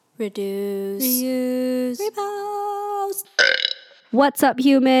Reduce. Reuse. Repost. What's up,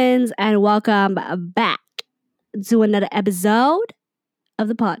 humans, and welcome back to another episode of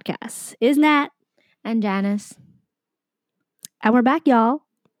the podcast. It's Nat, And Janice. and we're back, y'all.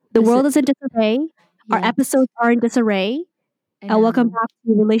 The world is in disarray. Our Yes. episodes are in disarray. And welcome back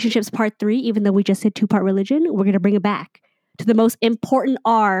to Relationships Part 3. Even though we just did 2-part religion, we're going to bring it back to the most important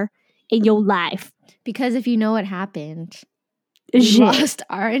R in your life. Because if you know what happened, we lost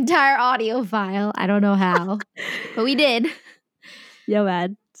our entire audio file. I don't know how, but we did. Yo,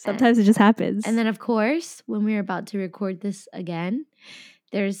 man. Sometimes it just happens. And then, of course, when we're about to record this again,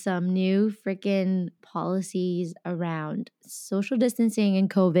 there's some new freaking policies around social distancing and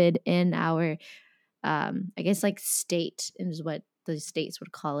COVID in our, I guess, like state is what the states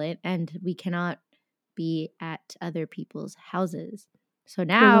would call it. And we cannot be at other people's houses. So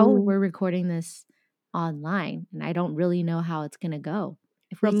now we're recording this online, and I don't really know how it's going to go.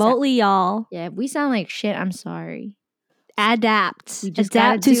 Remotely, y'all. Yeah, if we sound like shit, I'm sorry. Adapt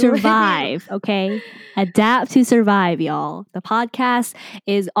to survive. Okay, adapt to survive, y'all. The podcast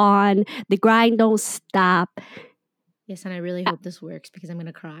is on. The grind don't stop. Yes, and I really hope this works because I'm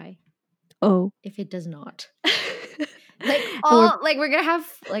gonna cry. Oh, if it does not. We're gonna have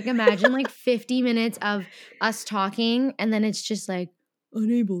imagine 50 minutes of us talking, and then it's just like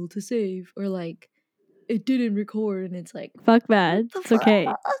unable to save, or like it didn't record, and it's like fuck, man. It's okay.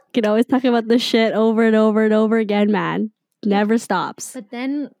 You can always talk about this shit over and over and over again, man. Never stops. But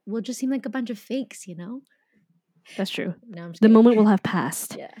then we'll just seem like a bunch of fakes, you know? That's true. No, I'm just the kidding. moment will have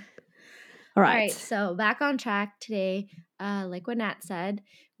passed. Yeah. All right. So back on track today. Like what Nat said,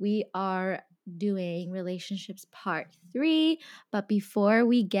 we are doing relationships part 3. But before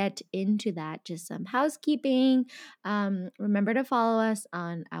we get into that, just some housekeeping. Remember to follow us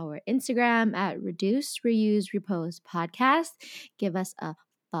on our Instagram at Reduce, Reuse, Repost Podcast. Give us a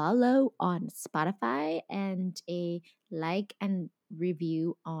follow on Spotify and a like and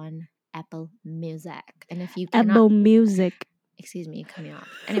review on Apple Music. And if you cannot, Apple Music. Excuse me, cut me off.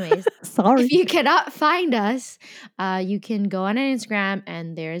 Anyways, sorry. If you cannot find us, you can go on Instagram,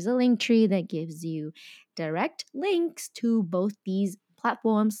 and there's a link tree that gives you direct links to both these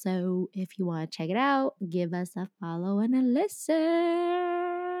platforms. So if you want to check it out, give us a follow and a listen.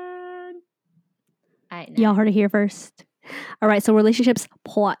 Y'all heard it here first. All right, so relationships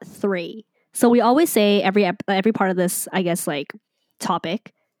part 3. So we always say every part of this, I guess, like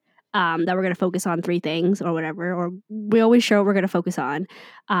topic, that we're going to focus on 3 things or whatever, or we always show what we're going to focus on.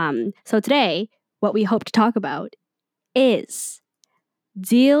 So today, what we hope to talk about is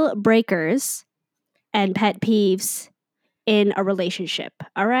deal breakers and pet peeves in a relationship.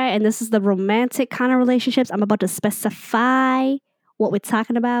 All right, and this is the romantic kind of relationships. I'm about to specify what we're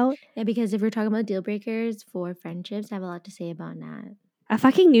talking about. Yeah, because if we're talking about deal breakers for friendships, I have a lot to say about that. I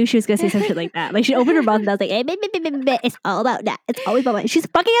fucking knew she was gonna say some shit like that. Like, she opened her mouth and I was like, hey, it's all about that. It's always about that. She's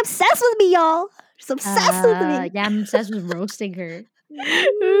fucking obsessed with me, y'all. She's obsessed with me. Yeah, I'm obsessed with roasting her.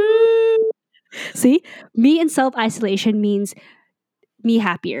 See, me in self-isolation means me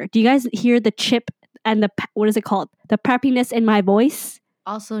happier. Do you guys hear the chip and what is it called? The peppiness in my voice?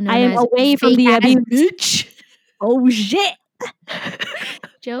 Also known I am as away from the abuse. Bitch. Oh, shit.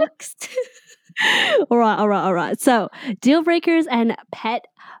 Jokes. All right. So, deal breakers and pet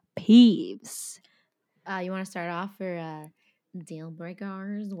peeves. You want to start off for deal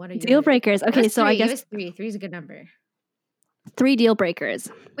breakers? What are deal breakers? Okay, so 3. I guess Give us 3. 3 is a good number. 3 deal breakers.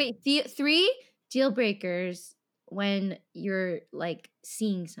 Wait, 3 deal breakers when you're like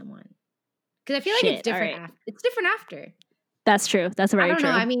seeing someone, because I feel like it's different. Right. It's different after. That's true. That's very true. I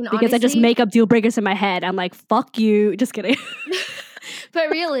don't know. I mean, because honestly, I just make up deal breakers in my head. I'm like, fuck you. Just kidding. But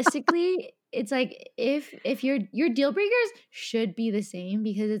realistically, it's like if your deal breakers should be the same,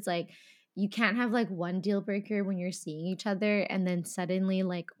 because it's like you can't have like one deal breaker when you're seeing each other and then suddenly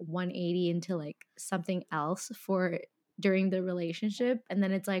like 180 into like something else for during the relationship, and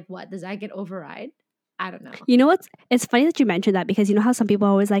then it's like, what, does that get override? I don't know. You know what's? It's funny that you mentioned that, because you know how some people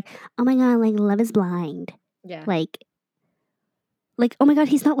are always like, oh my god, like love is blind. Yeah. Like oh my god,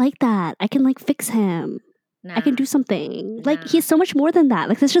 he's not like that. I can like fix him. Nah. I can do something. Nah. Like, he's so much more than that.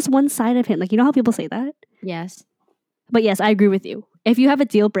 Like, that's just one side of him. Like, you know how people say that? Yes. But yes, I agree with you. If you have a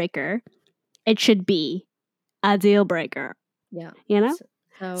deal breaker, it should be a deal breaker. Yeah. You know?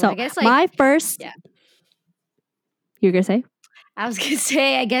 So I guess like my first. Yeah. You're gonna say? I was gonna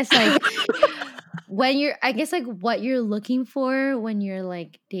say, I guess like when you're, I guess like what you're looking for when you're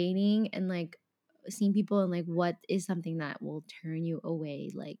like dating and like seeing people, and like what is something that will turn you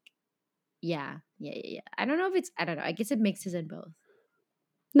away. Like, yeah. I don't know. I guess it mixes in both.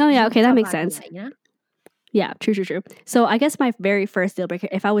 No, yeah, okay, that makes sense. That, you know? Yeah, true. So I guess my very first deal breaker,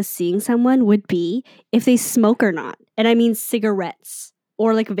 if I was seeing someone, would be if they smoke or not. And I mean cigarettes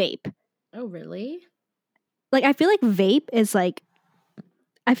or like vape. Oh, really? Like I feel like vape is like,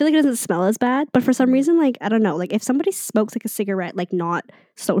 I feel like it doesn't smell as bad, but for some reason, like, I don't know, like if somebody smokes like a cigarette, like not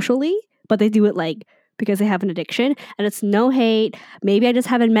socially, but they do it like because they have an addiction, and it's no hate. Maybe I just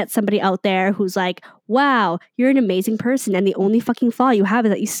haven't met somebody out there who's like, wow, you're an amazing person, and the only fucking flaw you have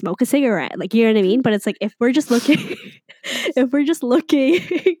is that you smoke a cigarette. Like, you know what I mean? But it's like, if we're just looking, if we're just looking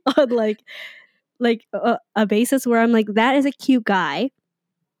on like a basis where I'm like, that is a cute guy.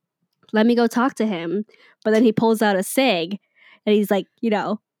 Let me go talk to him. But then he pulls out a cig and he's like,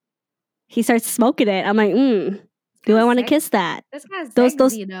 he starts smoking it. I'm like, do I want to kiss that? That's kind of Those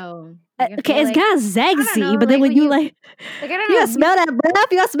sexy, though. Like, I okay, feel it's like, kind of I don't sexy, know, but then like when when you you, like, like I don't you know, gotta smell that breath,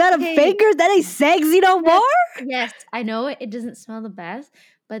 you gotta smell the okay, fingers, that ain't sexy no more. yes, I know it doesn't smell the best,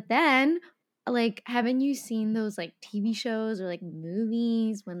 but then, like, haven't you seen those like TV shows or like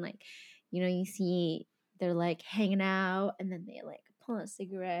movies when like, you see they're like hanging out and then they like pull a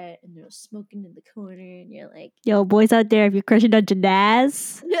cigarette and they're smoking in the corner and you're like, Yo, boys out there, if you're crushing on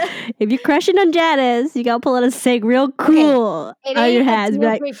Janaz, you gotta pull out a cig real okay, cool it out of your ain't a hands. Be deal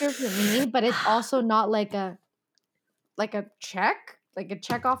like, breaker for me, but it's also not like a check, like a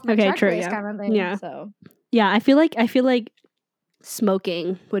check off my okay, true, checklist yeah, kind of thing. yeah, So yeah. I feel like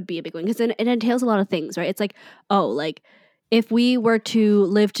smoking would be a big one because it entails a lot of things, right? It's like, oh, like if we were to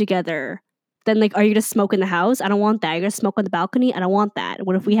live together, then like, are you gonna smoke in the house? I don't want that. You're gonna smoke on the balcony? I don't want that.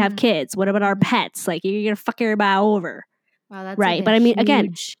 What if we have kids? What about our pets? Like, you're gonna fuck everybody over, wow, that's right? like a But I mean,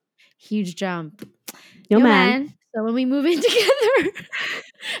 again, huge jump. yo, Yo, man, man. So when we move in together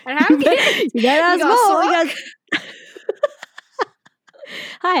and have kids, you better we not got smoke. smoke.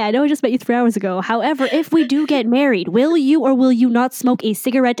 Hi, I know I just met you 3 hours ago. However, if we do get married, will you or will you not smoke a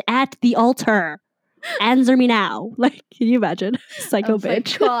cigarette at the altar? Answer me now. Like, can you imagine? Psycho Oh my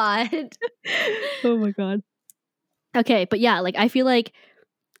bitch. god. Oh my god. Okay, but yeah, like I feel like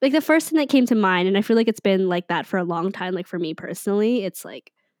the first thing that came to mind, and I feel like it's been like that for a long time, like for me personally, it's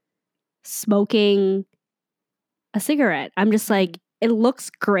like smoking a cigarette. I'm just like, it looks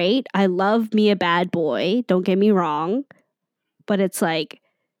great. I love me a bad boy. Don't get me wrong. But it's like,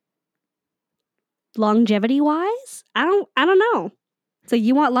 longevity wise, I don't know. So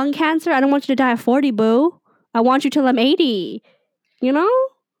you want lung cancer? I don't want you to die at 40, boo. I want you till I'm 80. You know?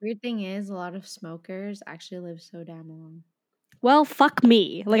 Weird thing is, a lot of smokers actually live so damn long. Well, fuck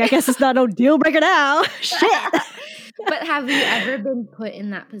me. Like, I guess it's not no deal breaker now. Shit. But have you ever been put in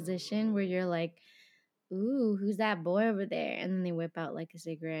that position where you're like, ooh, who's that boy over there? And then they whip out like a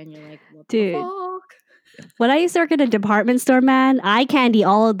cigarette and you're like, what the Dude, fuck? when I used to work at a department store, man, eye candy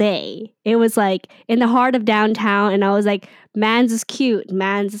all day. It was like in the heart of downtown, and I was like, man's is cute,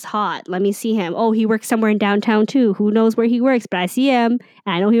 man's is hot. Let me see him. Oh, he works somewhere in downtown too. Who knows where he works? But I see him,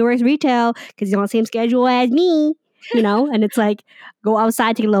 and I know he works retail because he's on the same schedule as me. And it's like, go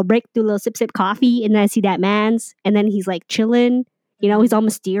outside, take a little break, do a little sip coffee, and then I see that man's, and then he's like chilling. He's all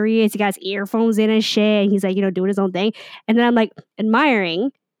mysterious. He got his earphones in and shit, and he's like, doing his own thing. And then I'm like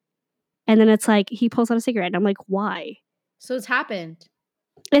admiring. And then it's like, he pulls out a cigarette. And I'm like, why? So it's happened.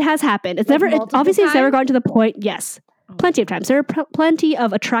 It has happened. It's Like never, obviously, it's never times? gotten to the point. Yes. Plenty of times. There are plenty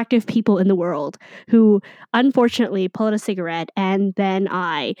of attractive people in the world who unfortunately pull out a cigarette, and then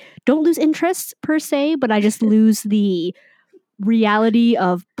I don't lose interest per se, but I just lose the reality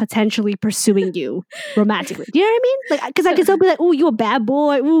of potentially pursuing you romantically. Do you know what I mean? Like, because I can still be like, oh, you a bad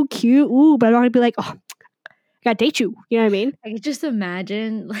boy. Ooh, cute. Ooh, but I'm not going to be like, oh, I got to date you. You know what I mean? I could just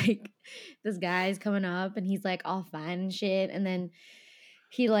imagine like this guy's coming up and he's like all fine and shit, and then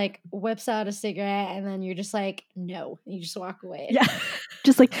he like whips out a cigarette, and then you're just like, no, and you just walk away. Yeah.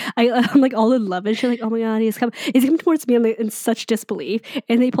 Just like, I'm like all in love and she's like, oh my god, he's coming towards me. I'm like in such disbelief,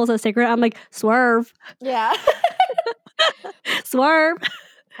 and then he pulls out a cigarette. I'm like, swerve. Yeah. Swerve.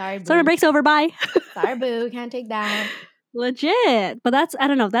 Sorry, boo. Sorry, break's over. Bye. Sorry, boo. Can't take that. Legit. But I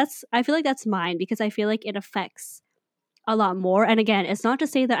don't know. I feel like that's mine because I feel like it affects a lot more. And again, it's not to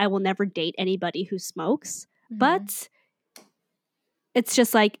say that I will never date anybody who smokes, but it's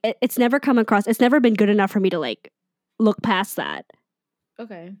just like, it's never come across, it's never been good enough for me to like look past that.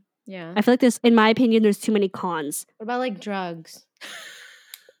 Okay. Yeah. I feel like in my opinion, there's too many cons. What about like drugs?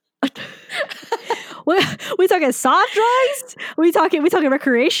 We talking soft drugs? We talking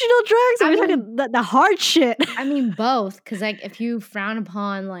recreational drugs? Are we talking the hard shit? I mean both, because like if you frown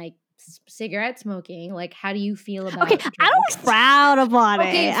upon like cigarette smoking, like how do you feel about? Okay, drugs? I don't frown upon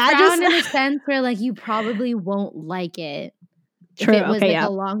it. I frown in a sense where like you probably won't like it. True. If it was a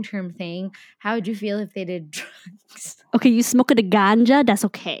long-term thing, how would you feel if they did drugs? Okay, you smoking the ganja? That's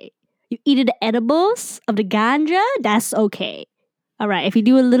okay. You eat the edibles of the ganja, that's okay. All right, if you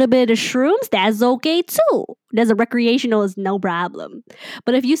do a little bit of shrooms, that's okay too. There's a recreational is no problem.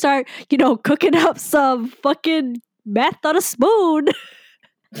 But if you start, cooking up some fucking meth on a spoon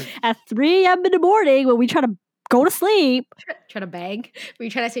at 3 a.m. in the morning when we try to go to sleep. Try to bag? Were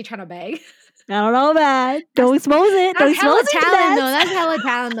you trying to say trying to bag? I don't know, man. Don't expose it. Don't expose it. That's hella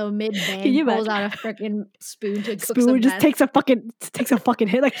talent though. Mid bang pulls out a freaking spoon to cook some just meth. takes a fucking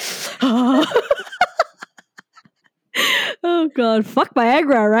hit like. Oh god, fuck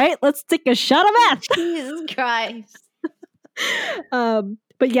Viagra, right? Let's take a shot of meth. Jesus Christ.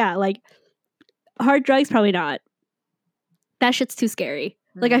 But yeah, like hard drugs, probably not. That shit's too scary.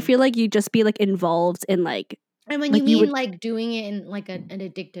 Like I feel like you'd just be like involved in like. And when you mean like doing it in like an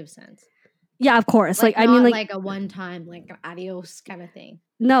addictive sense. Yeah, of course. Like I not mean, like a one-time, like an adios kind of thing.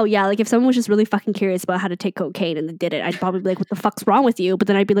 No, yeah, like if someone was just really fucking curious about how to take cocaine and they did it, I'd probably be like, "What the fuck's wrong with you?" But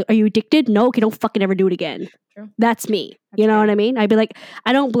then I'd be like, "Are you addicted? No, okay, don't fucking ever do it again." True. That's me. You know what I mean? I'd be like,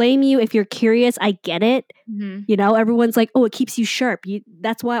 "I don't blame you if you're curious. I get it." Mm-hmm. Everyone's like, "Oh, it keeps you sharp."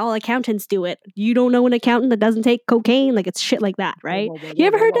 That's why all accountants do it. You don't know an accountant that doesn't take cocaine? Like it's shit like that, right? You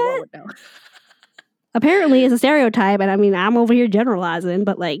ever heard that? No. Apparently, it's a stereotype, and I mean, I'm over here generalizing,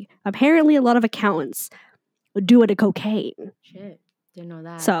 but like, apparently, a lot of accountants do it to cocaine. Shit, didn't know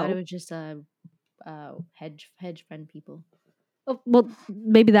that. So I thought it was just hedge fund people. Oh, well,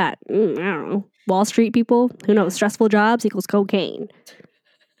 maybe that. I don't know. Wall Street people. Who knows? Stressful jobs equals cocaine.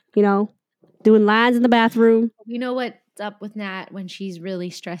 Doing lines in the bathroom. You know what's up with Nat when she's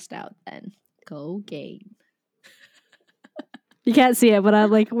really stressed out? Then cocaine. You can't see it, but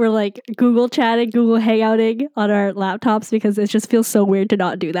we're like Google chatting, Google hangouting on our laptops because it just feels so weird to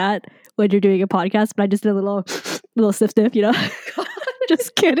not do that when you're doing a podcast. But I just did a little sniff,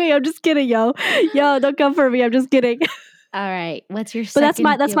 Just kidding. I'm just kidding, yo. Don't come for me. I'm just kidding. All right. What's your But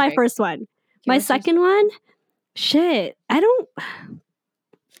second? that's my first one. Okay, my second one? Shit. I don't.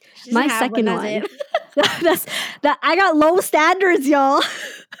 My second one. I got low standards, y'all.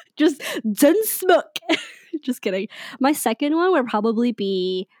 Just don't smoke. Just kidding. My second one would probably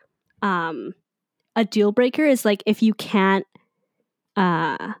be a deal breaker is like if you can't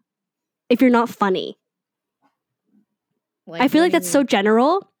if you're not funny. I feel like that's so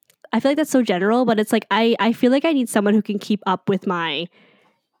general. But it's like I feel like I need someone who can keep up with my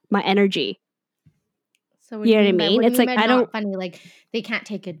energy. So you know what I mean? It's like I don't funny. Like they can't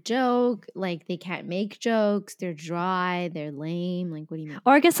take a joke. Like they can't make jokes. They're dry. They're lame. Like what do you mean?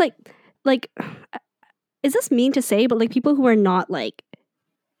 Or I guess like is this mean to say? But like people who are not like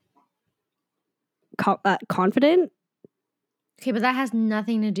confident. Okay, but that has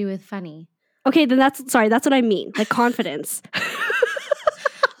nothing to do with funny. Okay, then that's what I mean. Like confidence.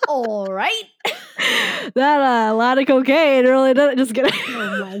 All right. That a lot of cocaine really doesn't. Just kidding.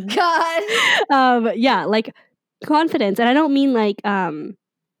 Oh my god. Yeah, like confidence, and I don't mean like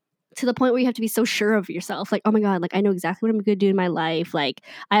to the point where you have to be so sure of yourself. Like, oh my god, like I know exactly what I'm going to do in my life. Like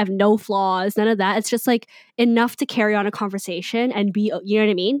I have no flaws, none of that. It's just like enough to carry on a conversation and be, you know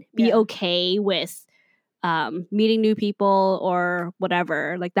what I mean? Be okay with meeting new people or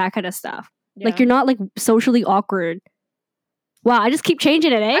whatever, like that kind of stuff. Yeah. Like you're not like socially awkward. Wow, I just keep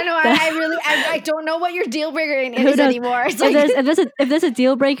changing it, eh? I know. I don't know what your deal breaker is anymore. It's if there's a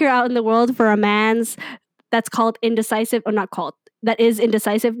deal breaker out in the world for a man's that's called indecisive, or not called, that is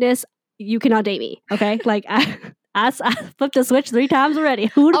indecisiveness, you cannot date me. Okay, like I flipped a switch 3 times already.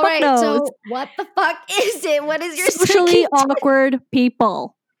 Who the fuck knows? So what the fuck is it? What is your socially awkward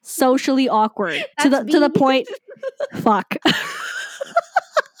people? Socially awkward to the point. Fuck.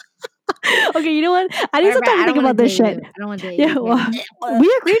 Okay, you know what? I need some time to think about this shit. I don't want to date you. Well,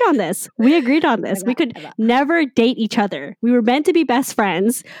 we agreed on this. We could never date each other. We were meant to be best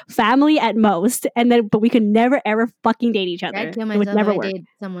friends, family at most, but we could never ever fucking date each other. I kill myself. It would never work. Date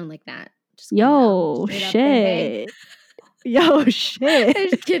someone like that. Yo, shit. Yo, shit. I'm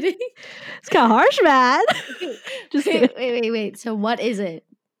just kidding. It's kind of harsh, man. Just wait. So what is it?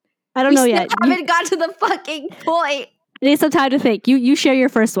 I don't know yet. I haven't got to the fucking point. I need some time to think. You share your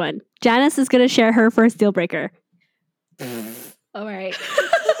first one. Janice is going to share her first deal breaker. All right.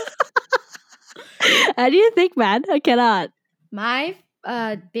 How do you think, man? I cannot. My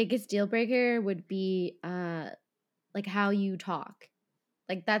biggest deal breaker would be like how you talk.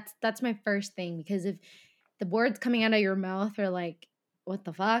 Like that's my first thing, because if the words coming out of your mouth are like, what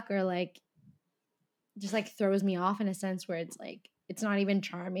the fuck, or like just like throws me off in a sense where it's like it's not even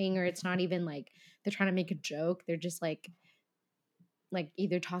charming, or it's not even like they're trying to make a joke. They're just like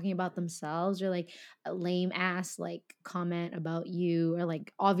either talking about themselves or like a lame ass like comment about you, or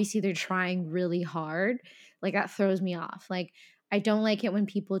like obviously they're trying really hard. Like that throws me off. Like I don't like it when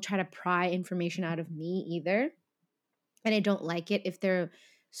people try to pry information out of me either. And I don't like it if they're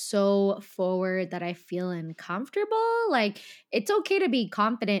so forward that I feel uncomfortable. Like, it's okay to be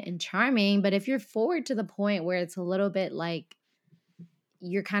confident and charming, but if you're forward to the point where it's a little bit like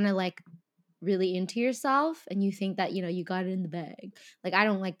you're kind of like really into yourself and you think that, you got it in the bag. Like, I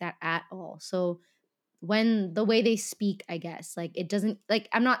don't like that at all. So when the way they speak, I guess, like, it doesn't, like,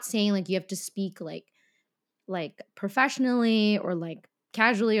 I'm not saying like you have to speak like professionally or like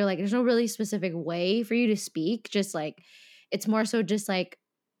casually, or like there's no really specific way for you to speak. Just like, it's more so just like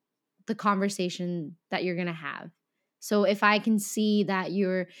the conversation that you're gonna have. So if I can see that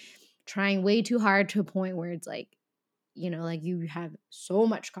you're trying way too hard to a point where it's like, like you have so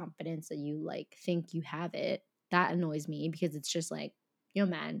much confidence that you like think you have it, that annoys me, because it's just like,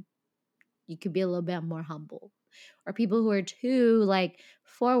 man, you could be a little bit more humble. Or people who are too like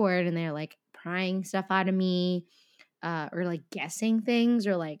forward and they're like prying stuff out of me, or like guessing things,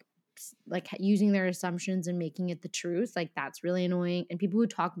 or like using their assumptions and making it the truth. Like, that's really annoying. And people who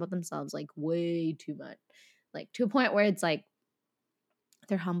talk about themselves like way too much, like to a point where it's like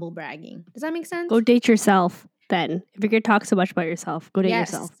they're humble bragging. Does that make sense? Go date yourself then. If you're going to talk so much about yourself, go date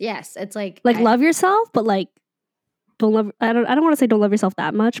yourself. Yes. It's like love yourself, but like don't love. I don't want to say don't love yourself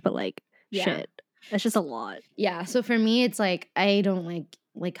that much, but like shit, that's just a lot. Yeah. So for me, it's like I don't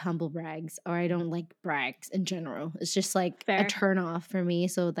like humble brags, or I don't like brags in general. It's just like a turn off for me.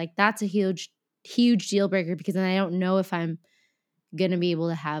 So like that's a huge deal breaker, because then I don't know if I'm gonna be able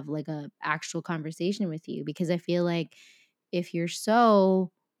to have like a actual conversation with you, because I feel like if you're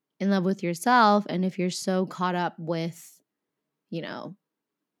so in love with yourself and if you're so caught up with,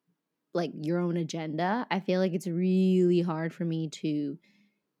 like your own agenda, I feel like it's really hard for me to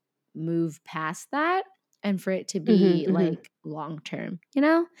move past that and for it to be like long term.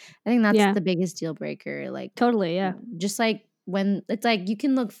 I think that's the biggest deal breaker. Like, totally, yeah. Just like when it's like you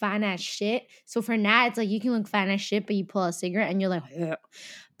can look fine as shit. So for Nat, it's like you can look fine as shit, but you pull a cigarette and you're like, ugh.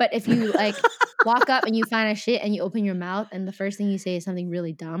 But if you like walk up and you fine as shit and you open your mouth and the first thing you say is something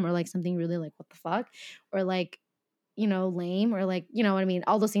really dumb, or like something really like what the fuck, or like, lame, or like, you know what I mean,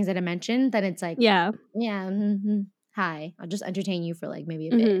 all those things that I mentioned, then it's like, yeah, hi, I'll just entertain you for like maybe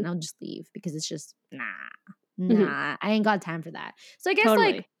a bit and I'll just leave, because it's just I ain't got time for that. So I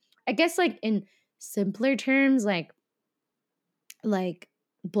guess like in simpler terms, like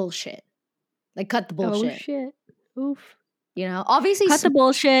bullshit, like cut the bullshit. Oh shit, oof. Obviously cut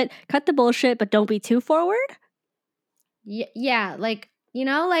the bullshit, but don't be too forward. Yeah, like,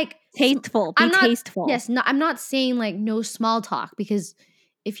 like tasteful. Be tasteful. Yes, no, I'm not saying like no small talk, because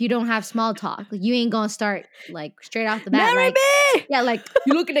if you don't have small talk, like you ain't gonna start like straight off the bat. Marry like, me! Yeah, like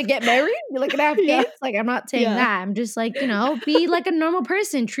you looking to get married? You looking to have kids? Like, I'm not saying that. I'm just like, be like a normal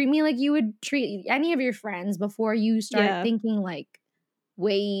person. Treat me like you would treat any of your friends before you start thinking like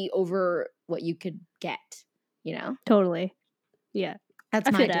way over what you could get. Totally. Yeah,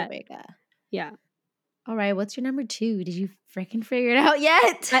 that's my deal breaker. Yeah. All right, what's your number 2? Did you freaking figure it out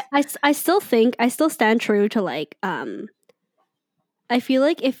yet? I still stand true to like I feel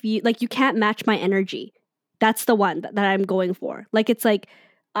like if you like, you can't match my energy. That's the one that I'm going for. Like, it's like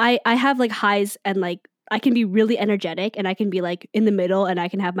I have like highs, and like I can be really energetic, and I can be like in the middle, and I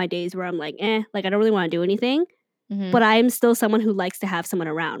can have my days where I'm like, like I don't really want to do anything. But I'm still someone who likes to have someone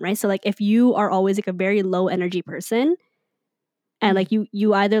around, right? So like if you are always like a very low energy person, and like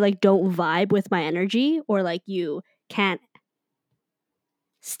you either like don't vibe with my energy, or like you can't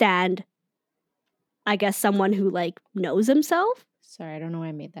stand, I guess, someone who like knows himself. Sorry, I don't know why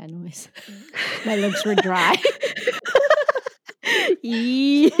I made that noise. My lips were dry.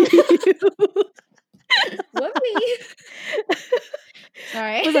 Whoopsie.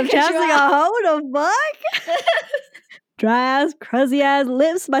 Sorry. Was I'm chatting the fuck? Dry ass, crusty ass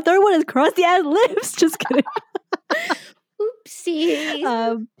lips. My third one is crusty ass lips. Just kidding.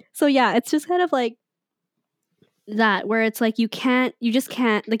 Oopsie. So yeah, it's just kind of like that, where it's like you just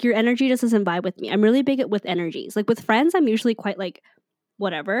can't, like your energy just doesn't vibe with me. I'm really big with energies. Like with friends, I'm usually quite like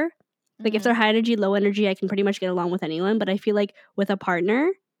whatever. Like if they're high energy, low energy, I can pretty much get along with anyone. But I feel like with a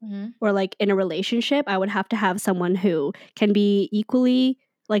partner or like in a relationship, I would have to have someone who can be equally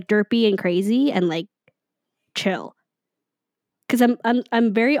like derpy and crazy and like chill. Because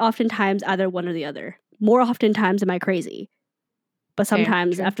I'm very oftentimes either one or the other. More oftentimes am I crazy. But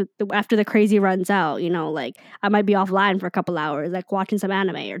sometimes after the crazy runs out, like I might be offline for a couple hours, like watching some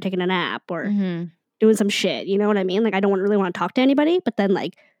anime or taking a nap or doing some shit. You know what I mean? Like I don't really want to talk to anybody. But then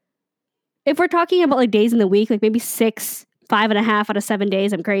like if we're talking about like days in the week, like maybe 5.5 out of 7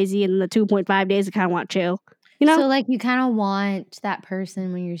 days I'm crazy, and the 2.5 days I kind of want to chill. So like you kind of want that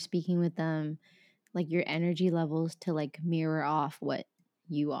person when you're speaking with them like your energy levels to like mirror off what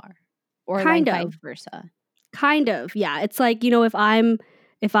you are, or Kind like of. vice versa. Kind of, yeah. It's like,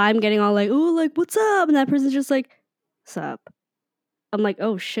 if I'm getting all like, oh, like, what's up? And that person's just like, what's up? I'm like,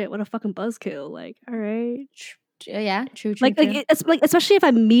 oh shit, what a fucking buzzkill. Like, all right. Yeah, true. Like it's like, especially if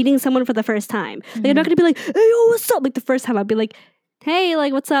I'm meeting someone for the first time. Like, I'm not gonna be like, hey, yo, what's up? Like the first time I'd be like, hey,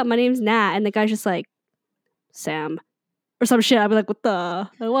 like, what's up? My name's Nat. And the guy's just like, Sam. Or some shit. I'd be like, what the? I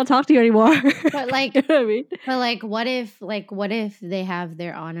don't want to talk to you anymore. But like, you know what I mean? But like, what if they have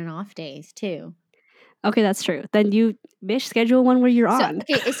their on and off days too? Okay, that's true. Then you, bitch, schedule one where you're on.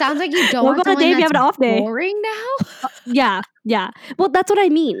 Okay, it sounds like you don't We'll want go on a someone date if you that's have an off day. boring now. Yeah. Well, that's what I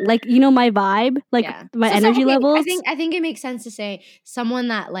mean. Like, my vibe, like my energy levels. I think it makes sense to say someone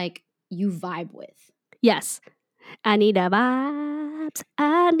that like you vibe with. Yes. I need the vibes.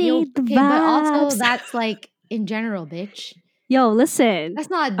 I need the vibes. But also that's like in general, bitch. Yo, listen. That's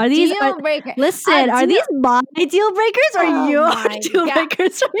not a deal breaker. Are these my deal breakers or your deal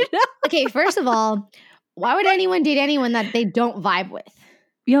breakers right now? Okay, first of all, why would anyone date anyone that they don't vibe with?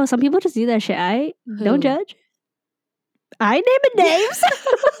 Yo, some people just do that shit. Don't judge. I ain't naming names.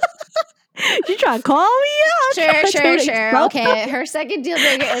 You trying to call me out? Sure. Okay, her second deal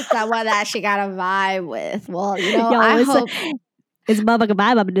breaker is someone that she got a vibe with. Well, I hope it's a motherfucking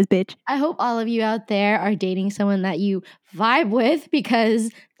vibe up in this bitch. I hope all of you out there are dating someone that you vibe with,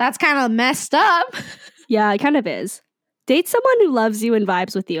 because that's kind of messed up. Yeah, it kind of is. Date someone who loves you and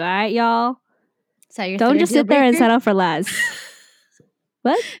vibes with you, all right, y'all? So don't just sit there and settle for less.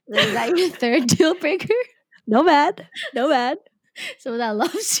 What? Is that your third deal breaker? No bad. Someone that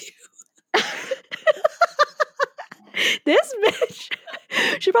loves you. This bitch,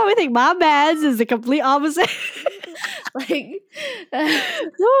 she probably think my man's is the complete opposite. Like,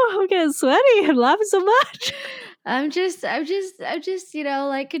 I'm getting sweaty and laughing so much. I'm just,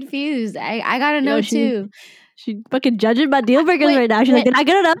 like confused. I gotta know too. She fucking judging my deal breakers right now. She's like, did I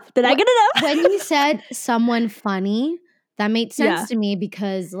get enough? Did I get enough? When you said someone funny, that made sense to me,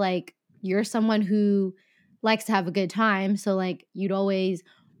 because like you're someone who likes to have a good time. So like you'd always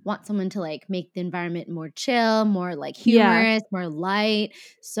want someone to like make the environment more chill, more like humorous, more light.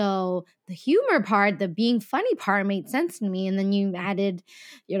 So the humor part, the being funny part made sense to me. And then you added,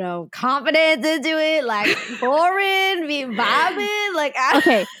 confidence into it, like boring, being vibing, like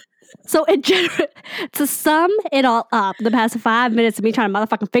okay. So in general, to sum it all up, the past 5 minutes of me trying to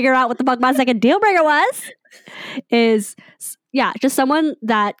motherfucking figure out what the fuck my second deal breaker was, is just someone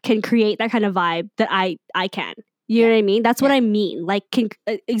that can create that kind of vibe that I can. You know what I mean? That's what I mean. Like,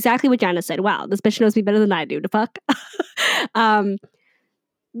 exactly what Jana said. Wow, this bitch knows me better than I do. The fuck?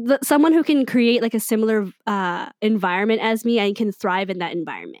 Someone who can create like a similar environment as me and can thrive in that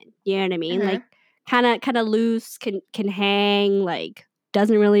environment. You know what I mean? Like, kind of loose, can hang, like,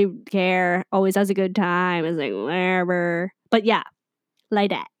 doesn't really care, always has a good time. It's like, whatever. But yeah, like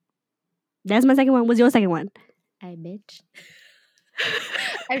that. That's my second one. What's your second one? I bitch.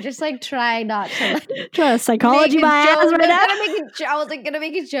 I'm just like trying not to like try to psychology my ass right now. I was like gonna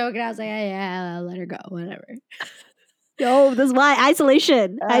make a joke, and I was like, yeah, I'll let her go, whatever. Yo, this is why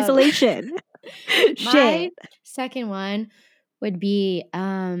isolation. Shit. My second one would be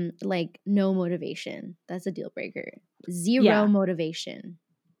like no motivation. That's a deal breaker. Zero motivation.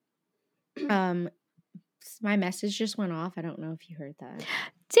 My message just went off. I don't know if you heard that.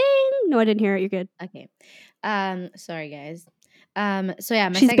 Ding! No, I didn't hear it. You're good. Okay. Sorry guys. So yeah,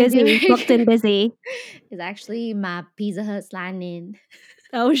 my she's second busy. Booked and busy. Is actually my Pizza Hut sliding in.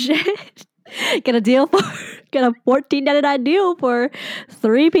 Oh shit! Get a $14.99 deal for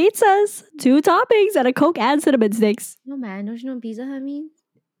 3 pizzas, 2 toppings, and a Coke and cinnamon sticks. No man, don't you know what Pizza Hut means?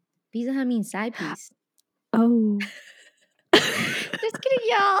 Pizza Hut means side piece. Oh. Just kidding,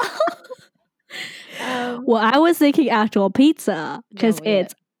 y'all. Well, I was thinking actual pizza because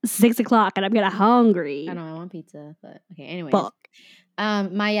it's 6 o'clock and I'm getting hungry. I know I want pizza, but okay. Anyways,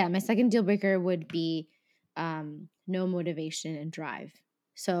 my second deal breaker would be no motivation and drive.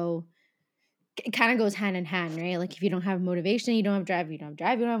 So it kind of goes hand in hand, right? Like if you don't have motivation, you don't have drive. You don't have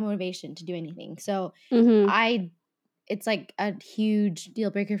drive, you don't have motivation to do anything. So it's like a huge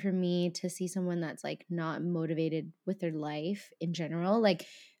deal breaker for me to see someone that's like not motivated with their life in general. Like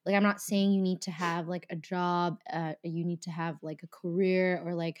I'm not saying you need to have like a job, you need to have like a career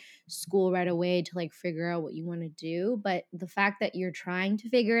or like school right away to like figure out what you want to do. But the fact that you're trying to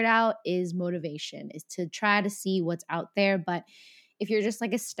figure it out is motivation, is to try to see what's out there. But if you're just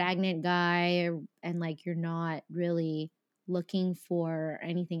like a stagnant guy and like you're not really looking for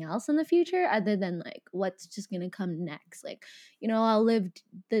anything else in the future other than like what's just gonna come next, like I'll live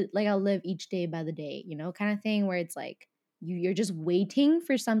each day by the day, kind of thing, where it's like you're just waiting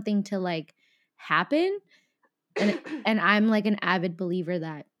for something to like happen. And I'm like an avid believer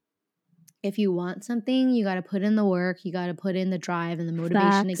that if you want something, you got to put in the work, you got to put in the drive and the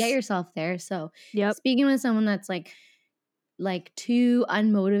motivation to get Facts. yourself there. So Yep. speaking with someone that's like too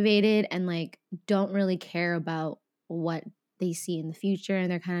unmotivated and like don't really care about what they see in the future,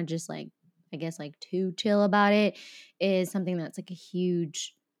 and they're kind of just like, I guess, like too chill about it, is something that's like a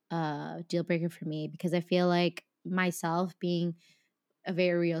huge deal breaker for me, because I feel like myself being a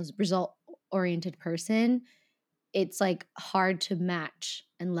very result oriented person, it's like hard to match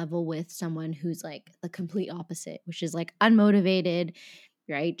and level with someone who's like the complete opposite, which is like unmotivated,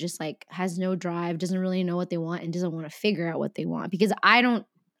 right? Just like has no drive, doesn't really know what they want, and doesn't want to figure out what they want. Because I'm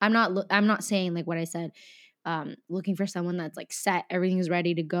not saying like what I said, looking for someone that's like set, everything's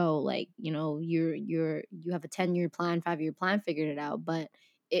ready to go, like, you know, you have a 10-year plan, 5-year plan figured it out. But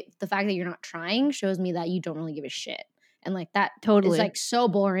the fact that you're not trying shows me that you don't really give a shit. And like that is like so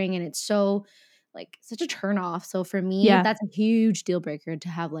boring, and it's so like such a turn off. So for me, that's a huge deal breaker, to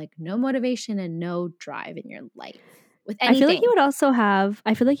have like no motivation and no drive in your life with anything. I feel like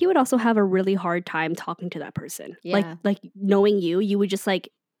you would also have a really hard time talking to that person. Yeah. Like knowing you would just like,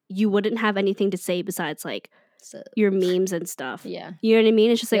 you wouldn't have anything to say besides like your memes and stuff. Yeah. You know what I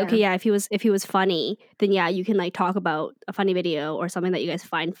mean? It's just like, okay, yeah, if he was funny, then yeah, you can like talk about a funny video or something that you guys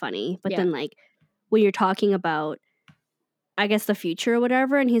find funny. But then like when you're talking about, I guess, the future or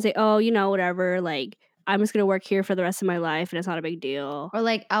whatever, and he's like, oh, you know, whatever, like I'm just gonna work here for the rest of my life and it's not a big deal. Or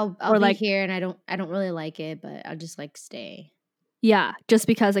like I'll be like, here and I don't really like it, but I'll just like stay. Yeah, just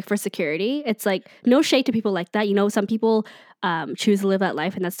because like for security. It's like, no shade to people like that. You know, some people choose to live that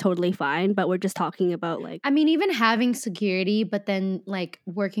life and that's totally fine. But we're just talking about like, I mean, even having security, but then like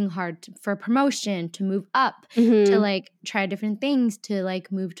working hard for promotion, to move up, to like try different things, to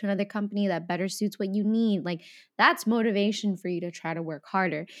like move to another company that better suits what you need. Like that's motivation for you to try to work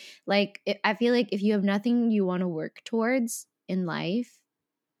harder. Like I feel like if you have nothing you want to work towards in life,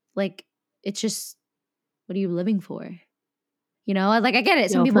 like it's just, what are you living for? You know, like I get it.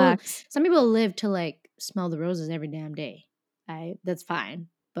 Some people live to like smell the roses every damn day. That's fine.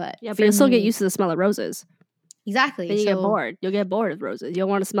 But yeah, but you'll still get used to the smell of roses. Exactly. Then you get bored. You'll get bored with roses. You'll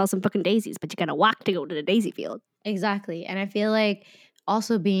want to smell some fucking daisies, but you gotta walk to go to the daisy field. Exactly. And I feel like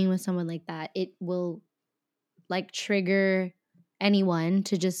also being with someone like that, it will like trigger anyone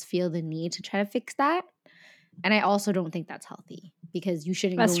to just feel the need to try to fix that. And I also don't think that's healthy, because you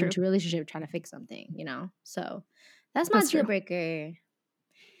shouldn't go into a relationship trying to fix something, you know? So that's my deal breaker.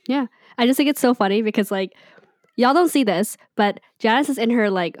 Yeah. I just think it's so funny because like, y'all don't see this, but Janice is in her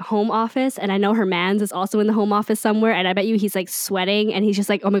like home office, and I know her man's is also in the home office somewhere, and I bet you he's like sweating and he's just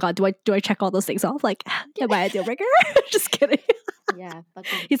like, oh my god, do I check all those things off? Like, am I a deal breaker? Just kidding. Yeah.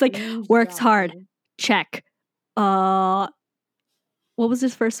 He's like, works hard. Check. What was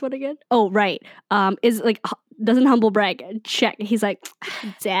his first one again? Oh, right. Is like, doesn't humble brag. Check. He's like,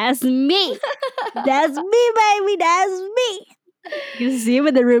 that's me. That's me, baby. That's me. You see him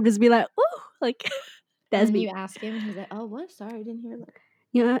in the room just be like, ooh, like, that's and me. You ask him, he's like, oh, what? Sorry, I didn't hear that.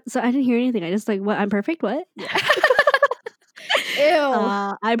 Yeah, so I didn't hear anything. I just like, what? I'm perfect? What? Yeah.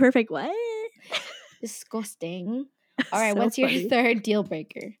 Ew. I'm perfect? What? Disgusting. All right, so what's your third deal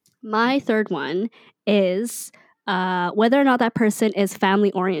breaker? My third one is whether or not that person is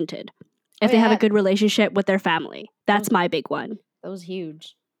family oriented. If they have a good relationship with their family. That's my big one. That was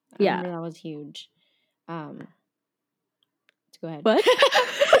huge. I remember that was huge. Go ahead. What?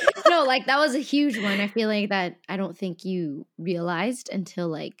 No, like that was a huge one. I feel like that I don't think you realized until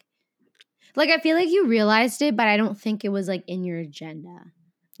like I feel like you realized it, but I don't think it was like in your agenda.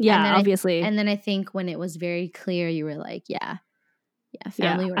 Yeah, obviously. And then I think when it was very clear, you were like,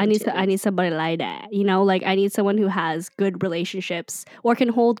 family oriented. I need somebody like that. You know, like I need someone who has good relationships or can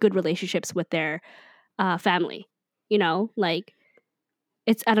hold good relationships with their family. You know, like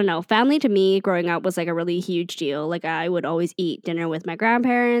it's, I don't know, family to me growing up was like a really huge deal. Like I would always eat dinner with my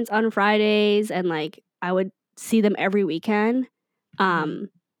grandparents on Fridays, and like I would see them every weekend. And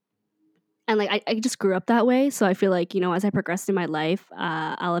like I just grew up that way. So I feel like, you know, as I progress through my life,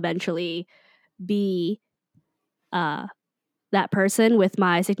 I'll eventually be that person with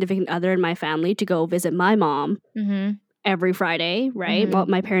my significant other and my family to go visit my mom every Friday, right? Well,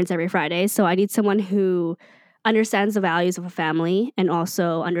 my parents every Friday. So I need someone who understands the values of a family and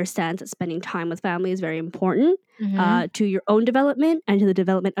also understands that spending time with family is very important to your own development and to the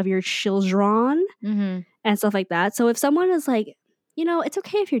development of your children and stuff like that. So if someone is like, you know, it's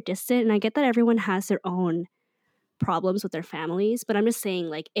okay if you're distant, and I get that everyone has their own problems with their families, but I'm just saying,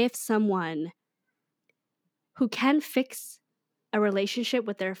 like, if someone who can fix a relationship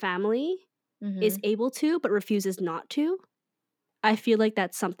with their family is able to but refuses not to, I feel like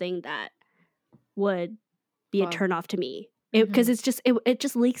that's something that would be a Well, turn off to me. Because it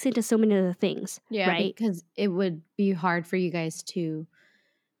just leaks into so many other things, right? because it would be hard for you guys to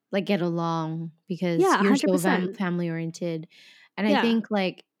like get along because Yeah, you're so 100%. family oriented. And I Yeah. think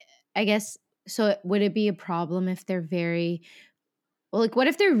like I guess so would it be a problem if they're very well, like what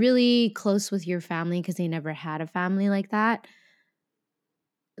if they're really close with your family because they never had a family like that?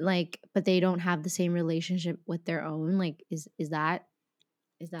 Like but they don't have the same relationship with their own. Like is I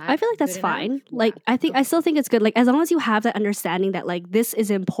that feel like that's good enough? fine. Yeah. Like I Okay. still think it's good. Like as long as you have that understanding that like this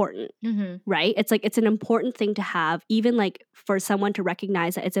is important, Mhm. right? It's like it's an important thing to have, even like for someone to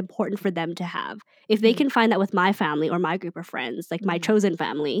recognize that it's important for them to have. If they Mhm. can find that with my family or my group of friends, like my Mhm. chosen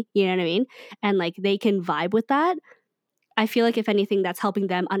family, you know what I mean? And like they can vibe with that, I feel like if anything, that's helping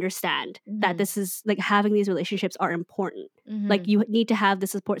them understand that Mhm. this is like having these relationships are important. Like Mhm. you need to have the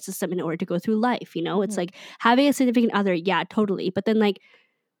support system in order to go through life, you know? It's Mhm. like having a significant other, yeah, totally. But then like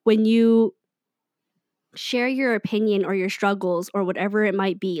when you share your opinion or your struggles or whatever it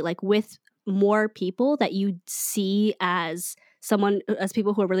might be, like with more people that you see as as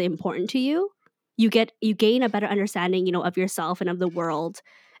people who are really important to you, you gain a better understanding, you know, of yourself and of the world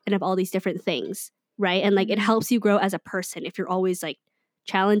and of all these different things, right? And like it Mhm. helps you grow as a person if you're always like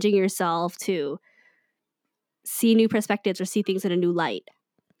challenging yourself to see new perspectives or see things in a new light.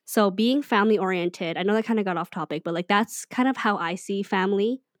 So being family oriented, I know that kind of got off topic, but like that's kind of how I see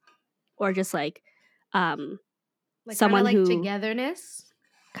family, or just like um Like kind of someone like who togetherness.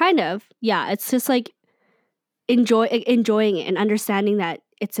 kind of, yeah, it's just like enjoying it and understanding that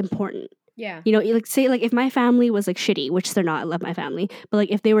it's important. Yeah. You know, like say like if my family was like shitty, which they're not, I love my family, but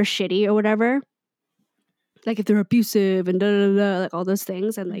like if they were shitty or whatever, like if they're abusive and da da da, da, like all those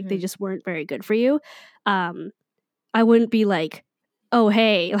things, and like they Mhm. just weren't very good for you, um, I wouldn't be like, oh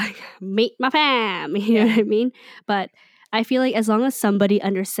hey, like meet my fam, you know Yeah. what I mean? But I feel like as long as somebody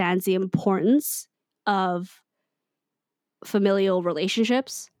understands the importance of familial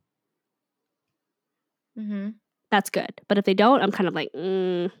relationships, Mhm. that's good. But if they don't, I'm kind of like,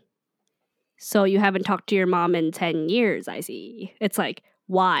 so you haven't talked to your mom in 10 years, I see. It's like,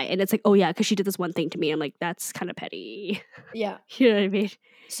 why? And it's like, oh yeah, because she did this one thing to me. I'm like, that's kind of petty. Yeah. You know what I mean?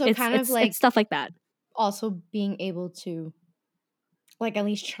 So It's kind of it's like it's stuff like that. also being able to like at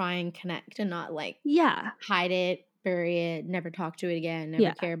least try and connect and not like Yeah. hide it, bury it, never talk to it again, never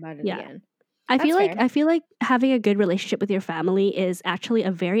Yeah. care about it Yeah. again. I That's feel like fair. I feel like having a good relationship with your family is actually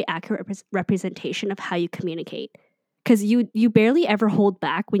a very accurate representation of how you communicate. Cuz you barely ever hold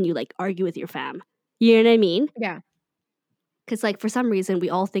back when you like argue with your fam. You know what I mean? Yeah. Because like for some reason we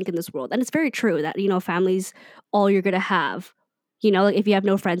all think in this world, and it's very true that, you know, family's all you're gonna have. You know, like if you have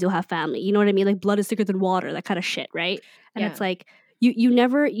no friends, you'll have family. You know what I mean? Like blood is thicker than water, that kind of shit, right? And it's Yeah. like you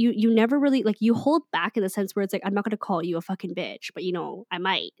never really like you hold back in the sense where it's like I'm not gonna call you a fucking bitch, but you know I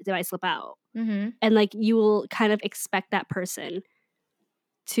might, they might slip out, Mhm. and like you will kind of expect that person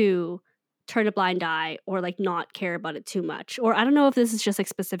to turn a blind eye or like not care about it too much. Or I don't know if this is just like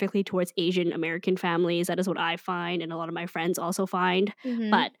specifically towards Asian American families. That is what I find and a lot of my friends also find. Mhm.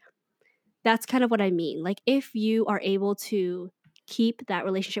 But that's kind of what I mean. Like if you are able to keep that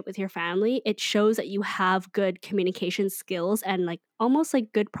relationship with your family, it shows that you have good communication skills and like almost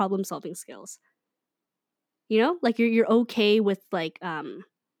like good problem solving skills. You know? Like you're okay with like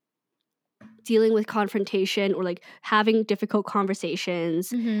dealing with confrontation or like having difficult conversations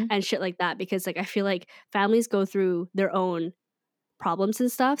Mhm. and shit like that, because like I feel like families go through their own problems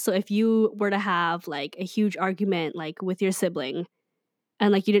and stuff. So if you were to have like a huge argument like with your sibling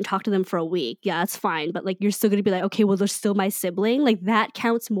and like you didn't talk to them for a week, yeah, that's fine, but like you're still going to be like, okay, well they're still my sibling, like that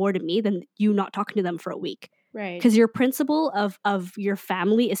counts more to me than you not talking to them for a week, Right. because your principle of your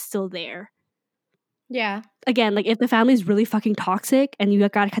family is still there. Yeah. Again, like if the family's really fucking toxic and you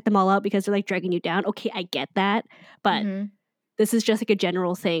gotta cut them all out because they're like dragging you down, okay, I get that. But Mhm. this is just like a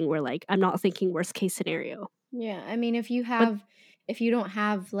general thing where like I'm not thinking worst case scenario. Yeah. I mean, But if you don't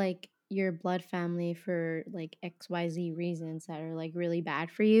have like your blood family for like XYZ reasons that are like really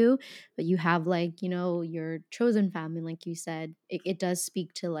bad for you, but you have like, you know, your chosen family, like you said, it does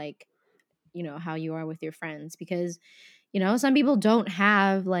speak to like, you know, how you are with your friends because, you know, some people don't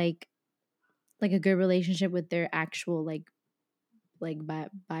have like a good relationship with their actual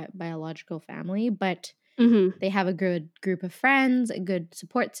biological family, but mhm, they have a good group of friends, a good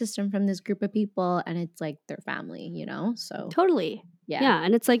support system from this group of people, and it's like their family, you know? So, totally. yeah. Yeah,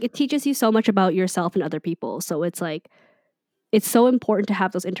 and it's like it teaches you so much about yourself and other people. So it's like it's so important to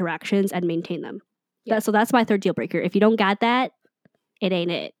have those interactions and maintain them. Yeah. That's my third deal breaker. If you don't got that, it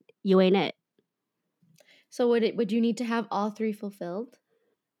ain't it. You ain't it. So would you need to have all three fulfilled?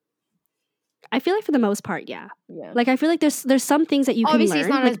 I feel like for the most part, yeah. Yeah. Like I feel like there's some things that you can Obviously, it's learn.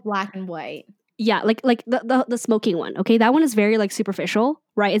 not Like as black and white. Yeah, like the smoking one. Okay, that one is very like superficial,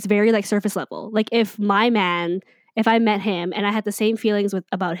 right? It's very like surface level. Like if I met him and I had the same feelings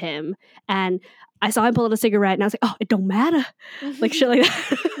about him, and I saw him pull out a cigarette, and I was like, oh, it don't matter, like shit like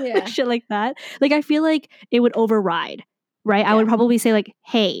that, Yeah. shit like that. Like I feel like it would override, right? I Yeah. would probably say like,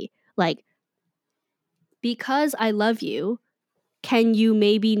 hey, like because I love you, can you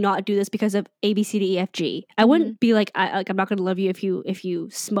maybe not do this because of A, B, C, D, E, F, G? I wouldn't be like, I'm not going to love you if you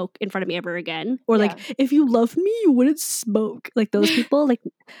smoke in front of me ever again, or Yeah. like if you love me, you wouldn't smoke. Like those people, like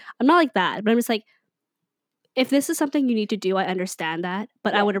I'm not like that, but I'm just like, if this is something you need to do, I understand that,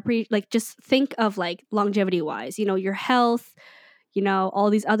 but I would appreciate like just think of like longevity wise, you know, your health, you know,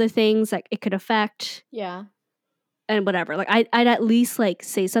 all these other things like it could affect. Yeah. And whatever, like I'd at least like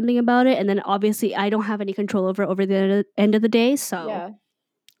say something about it, and then obviously I don't have any control over the end of the day, so. Yeah.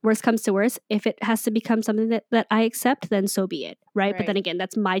 Worst comes to worst, if it has to become something that I accept, then so be it, right? But then again,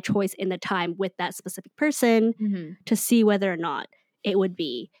 that's my choice in the time with that specific person to see whether or not it would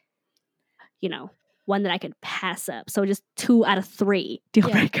be, you know, one that I could pass up. So just 2 out of 3 deal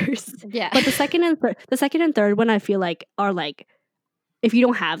breakers. Yeah. But the second and third one, I feel like are like, if you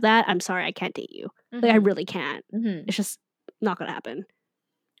don't have that, I'm sorry, I can't date you. Like I really can't. It's just not gonna happen.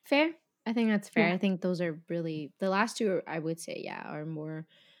 Fair. I think that's fair. Yeah. I think those are really the last two. I would say, are more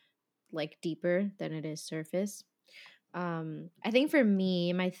like deeper than it is surface. I think for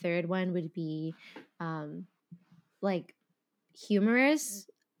me, my third one would be, like humorous.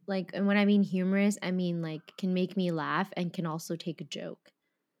 Like, and when I mean humorous, I mean like can make me laugh and can also take a joke.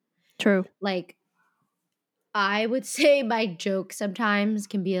 True. Like, I would say my joke sometimes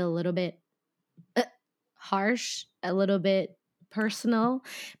can be a little bit harsh, a little bit personal.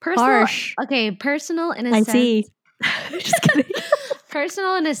 Harsh. Okay, personal in a I sense. see. Just kidding.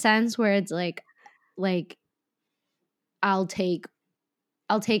 Personal in a sense where it's like I'll take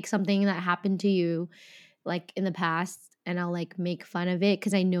something that happened to you like in the past and I'll like make fun of it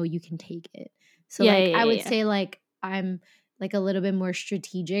because I know you can take it. So I would say like I'm like a little bit more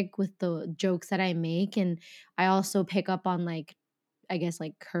strategic with the jokes that I make, and I also pick up on like I guess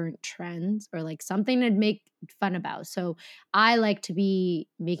like current trends or like something to make fun about. So I like to be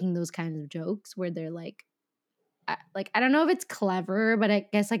making those kinds of jokes where they're like I don't know if it's clever, but I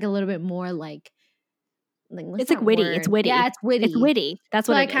guess like a little bit more like it's like witty. It's witty. Yeah, it's witty. It's witty. That's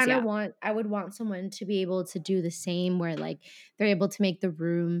so what it is. I would want someone to be able to do the same where like they're able to make the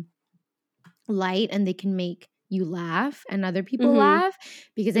room light and they can make you laugh and other people laugh,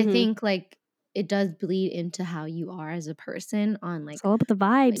 because I think like it does bleed into how you are as a person on like it's all about the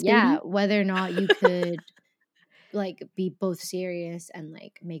vibes, baby. Whether or not you could like be both serious and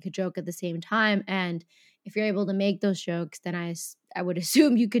like make a joke at the same time. And if you're able to make those jokes, then I would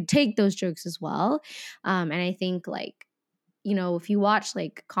assume you could take those jokes as well. And I think like, you know, if you watch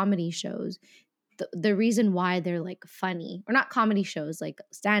like comedy shows, the reason why they're like funny, or not comedy shows, like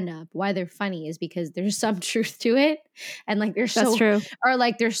stand up, why they're funny is because there's some truth to it, and like That's true. or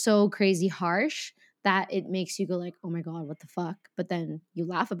like they're so crazy harsh that it makes you go like, oh my god, what the fuck? But then you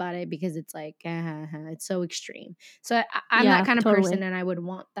laugh about it because it's like it's so extreme. So I'm that kind of person, and I would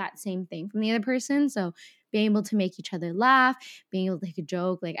want that same thing from the other person. So being able to make each other laugh, being able to take a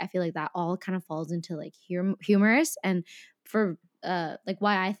joke, like I feel like that all kind of falls into like humorous. And for like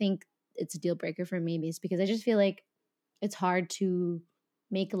why I think it's a deal breaker for me is because I just feel like it's hard to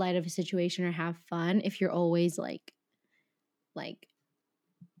make light of a situation or have fun if you're always like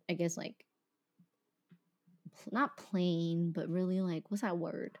I guess like not plain, but really like what's that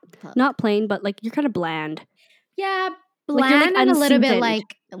word? Fuck. Not plain, but like you're kind of bland. Yeah, like you're like and a little bit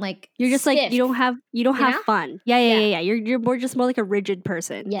like you're just stiff. Like you don't have fun. Yeah. You're more like a rigid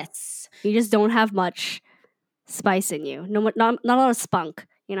person. Yes. You just don't have much spice in you. Not a lot of spunk.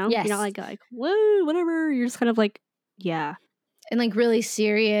 You know. Yes. You're not like whoa, whatever. You're just kind of like yeah. And like really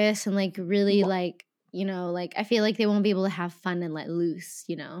serious and like really like, you know, like I feel like they won't be able to have fun and let loose,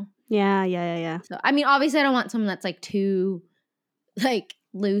 you know? Yeah. So I mean, obviously I don't want someone that's like too like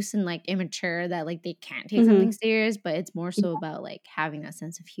loose and like immature that like they can't take something serious, but it's more so about like having that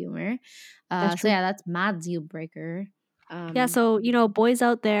sense of humor. So yeah, that's my deal breaker. Yeah, so you know, boys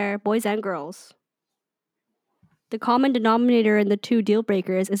out there, boys and girls, the common denominator in the 2 deal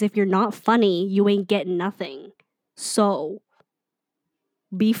breakers is if you're not funny, you ain't getting nothing. So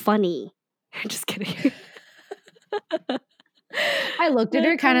be funny. Just kidding. I looked at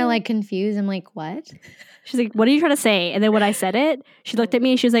her kind of like confused. I'm like, what? She's like, what are you trying to say? And then when I said it, she looked at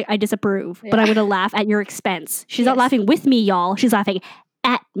me and she was like, I disapprove, but I'm going to laugh at your expense. She's not laughing with me, y'all. She's laughing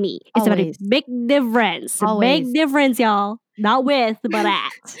at me. It's about a big difference. Always. Big difference, y'all. Not with, but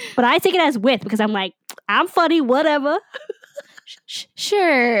at. But I take it as with because I'm like, I'm funny, whatever.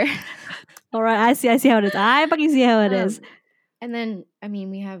 Sure. All right, I see how it is. I fucking see how it is. And then, I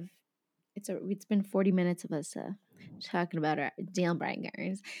mean, it's been 40 minutes of us talking about our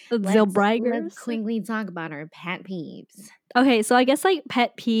Dealbreakers. Let's quickly talk about our pet peeves. Okay, so I guess like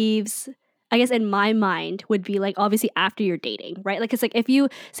pet peeves, I guess in my mind would be like obviously after you're dating, right? Like it's like if you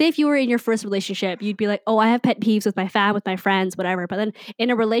were in your first relationship, you'd be like, oh, I have pet peeves with my fam, with my friends, whatever. But then in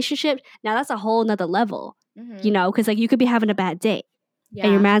a relationship, now that's a whole nother level, you know, because like you could be having a bad day,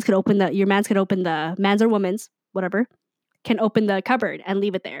 and your man's could open the man's or woman's whatever can open the cupboard and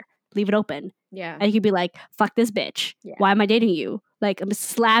leave it open. Yeah. And you could be like, fuck this bitch. Yeah. Why am I dating you? Like, I'm gonna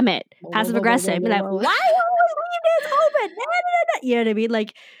slam it. Passive aggressive. Be like, why leave this open? You know what I mean?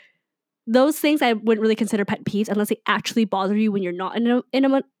 Like, those things I wouldn't really consider pet peeves unless they actually bother you when you're not in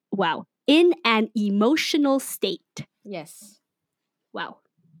an emotional state. Yes. Wow.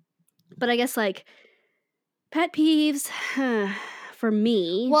 But I guess like pet peeves for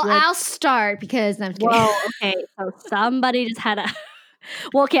me. Well, I'll start because I'm kidding. Well, okay. So somebody just had a.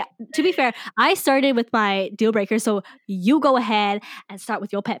 Well, okay, to be fair, I started with my deal breaker, so you go ahead and start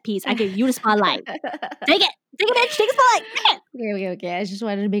with your pet peeves. I give you the spotlight. Take it, bitch. Take a spotlight. Okay. I just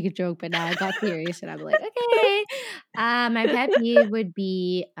wanted to make a joke, but now I got serious and I'm like, okay. My pet peeve would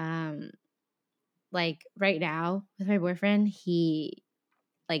be like right now with my boyfriend, he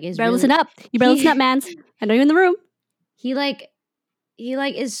like is. You better listen up. You better listen up, mans. I know you're in the room. He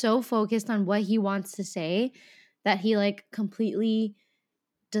is so focused on what he wants to say that he like completely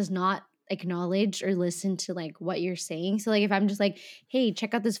does not acknowledge or listen to like what you're saying. So like if I'm just like, hey,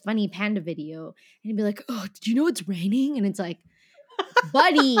 check out this funny panda video, and he'd be like, oh, did you know it's raining? And it's like,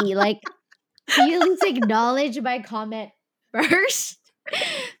 buddy, like, can you at least acknowledge my comment first?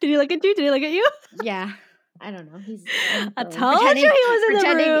 Did he look at you? Yeah. I don't know. He's I told you he was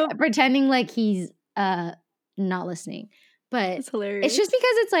in the room. Pretending like he's not listening. But it's hilarious. It's just because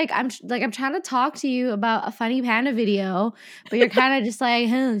it's like I'm trying to talk to you about a funny panda video, but you're kind of just like,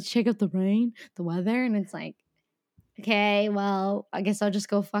 hey, let's check out the rain, the weather, and it's like, okay, well, I guess I'll just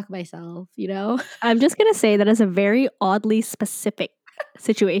go fuck myself, you know? I'm just gonna say that is a very oddly specific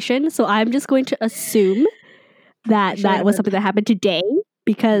situation, so I'm just going to assume that was something that happened today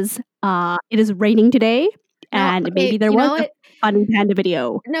because it is raining today, and maybe there was a funny panda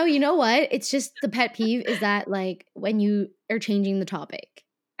video. No, you know what? It's just the pet peeve is that like when you are changing the topic,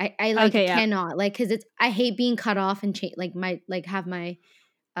 I like cannot like because I hate being cut off and have my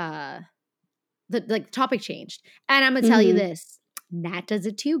the topic changed. And I'm gonna tell you this, Nat does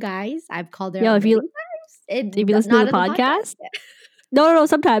it too, guys. I've called her. If you listen to the podcast. No,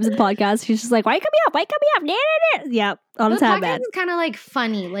 sometimes in podcasts, she's just like, why come me up? Yeah, all the time, man. The podcast is kind of like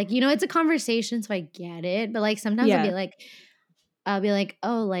funny. Like, you know, it's a conversation, so I get it. But like sometimes I'll be like,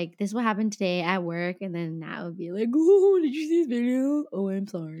 oh, like this is what happened today at work. And then Nat would be like, oh, did you see this video? Oh, I'm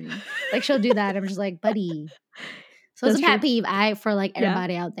sorry. Like she'll do that. I'm just like, buddy. So it's a pet peeve for like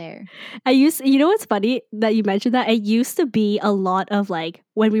everybody out there. You know what's funny that you mentioned that? It used to be a lot of like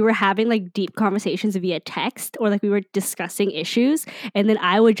when we were having like deep conversations via text or like we were discussing issues, and then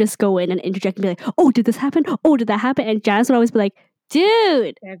I would just go in and interject and be like, oh, did this happen? Oh, did that happen? And Janice would always be like,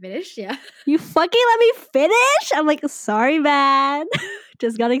 dude. Can I finish? Yeah. You fucking let me finish? I'm like, sorry, man.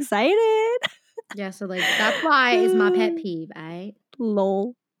 Just got excited. Yeah, so like that's why it's my pet peeve, right?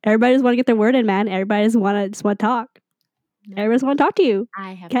 Lol. Everybody just want to get their word in, man. Everybody just want to talk. No. Everybody just want to talk to you.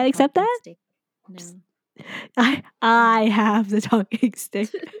 I have Can't accept that? Stick. No. I have the talking stick.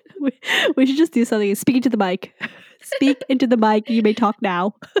 we should just do something. Speak into the mic. Speak into the mic. You may talk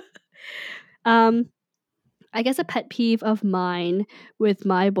now. I guess a pet peeve of mine with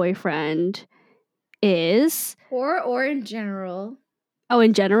my boyfriend is or in general. Oh,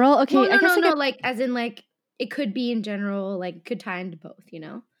 in general? Okay. No, like as in like it could be in general, like could tie into both, you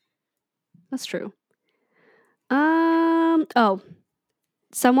know? That's true.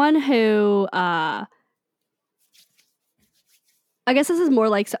 Someone who I guess this is more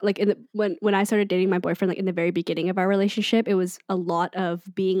like when I started dating my boyfriend, like in the very beginning of our relationship, it was a lot of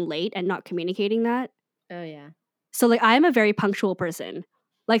being late and not communicating that. Oh yeah. So like I am a very punctual person.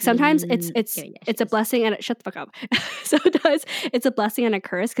 Like sometimes it's a blessing and shut the fuck up. Sometimes it's a blessing and a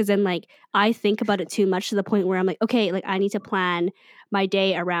curse because then like I think about it too much to the point where I'm like, okay, like I need to plan my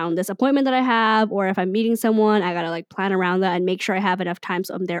day around this appointment that I have, or if I'm meeting someone, I gotta like plan around that and make sure I have enough time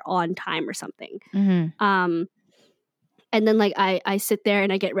so I'm there on time or something. Mm-hmm. And then like I sit there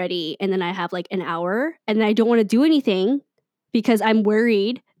and I get ready and then I have like an hour and then I don't want to do anything because I'm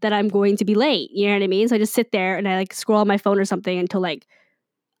worried that I'm going to be late. You know what I mean? So I just sit there and I like scroll on my phone or something until like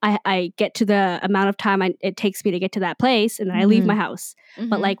I get to the amount of time it takes me to get to that place, and then I leave my house.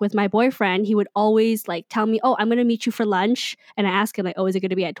 But like with my boyfriend, he would always like tell me, oh, I'm going to meet you for lunch. And I ask him like, oh, is it going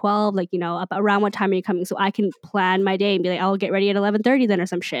to be at 12? Like, around what time are you coming? So I can plan my day and be like, I'll get ready at 11:30 then or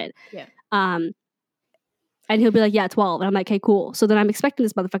some shit. Yeah. And he'll be like, yeah, 12. And I'm like, okay, cool. So then I'm expecting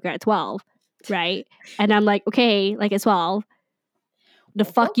this motherfucker at 12, right? And I'm like, okay, like at 12, the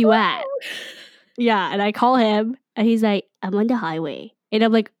fuck you at? Yeah. And I call him and he's like, I'm on the highway. And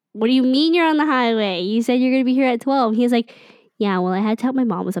I'm like, what do you mean you're on the highway? You said you're going to be here at 12. He's like, yeah, well, I had to help my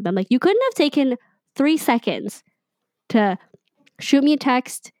mom with something. I'm like, you couldn't have taken 3 seconds to shoot me a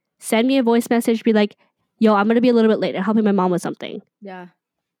text, send me a voice message, be like, yo, I'm going to be a little bit late. I'm helping my mom with something. Yeah.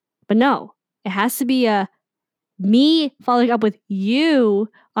 But no, it has to be me following up with you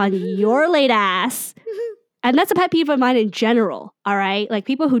on your late ass. And that's a pet peeve of mine in general, all right? Like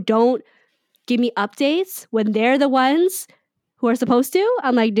people who don't give me updates when they're the ones who are supposed to.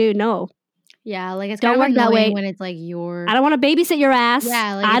 I'm like, dude, no. Yeah, like it's Don't kind of work that way. when it's like your... I don't want to babysit your ass.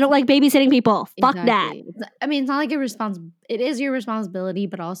 Yeah, like I don't like babysitting people. Fuck that. I mean, it's not like it is your responsibility,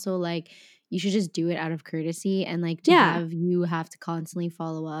 but also like you should just do it out of courtesy, and like to have to constantly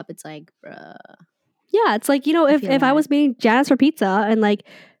follow up. It's like, bruh. Yeah, it's like, if I was meeting Janice for pizza and like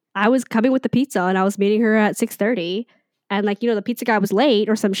I was coming with the pizza and I was meeting her at 6:30 and like, the pizza guy was late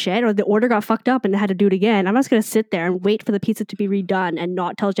or some shit or the order got fucked up and I had to do it again. I'm not just going to sit there and wait for the pizza to be redone and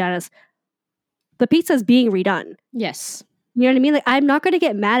not tell Janice the pizza's being redone. Yes. You know what I mean? Like, I'm not going to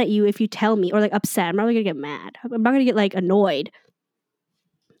get mad at you if you tell me or like upset. I'm not going to get mad. I'm not going to get like annoyed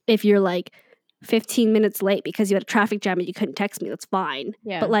if you're like 15 minutes late because you had a traffic jam and you couldn't text me. That's fine.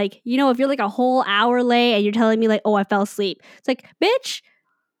 Yeah. But like, if you're like a whole hour late and you're telling me like, oh, I fell asleep. It's like, bitch,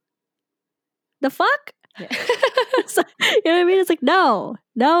 the fuck? Yeah. So, you know what I mean? It's like, no,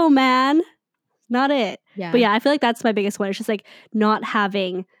 man, not it. Yeah. But yeah, I feel like that's my biggest one. It's just like not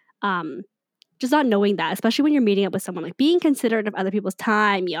having, just not knowing that, especially when you're meeting up with someone, like being considerate of other people's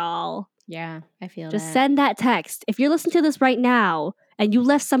time, y'all. Yeah, I feel just send that text. If you're listening to this right now and you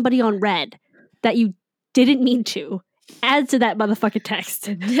left somebody on red that you didn't mean to, add to that motherfucking text.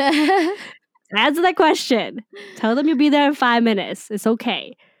 Answer that question. Tell them you'll be there in 5 minutes. It's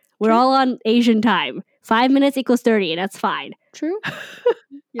okay. We're all on Asian time. 5 minutes equals 30, and that's fine. True.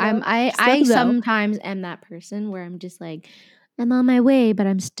 I sometimes am that person where I'm just like, I'm on my way, but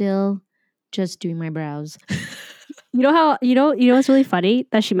I'm still just doing my brows. You know what's really funny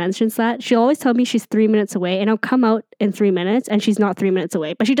that she mentions that? She'll always tell me she's 3 minutes away and I'll come out in 3 minutes and she's not 3 minutes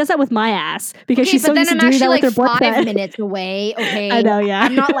away. But she does that with my ass because she's so used to doing that with her boyfriend. 5 minutes away. Okay. I know, yeah.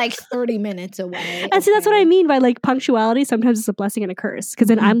 I'm not like 30 minutes away. And see, that's what I mean by like punctuality. Sometimes it's a blessing and a curse because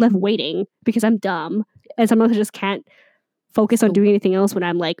then I'm left waiting because I'm dumb. And sometimes I just can't focus on doing anything else when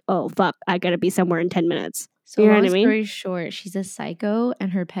I'm like, oh, fuck, I gotta be somewhere in 10 minutes. So long story short, she's a psycho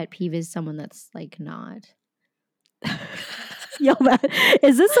and her pet peeve is someone that's like not. Yo, man,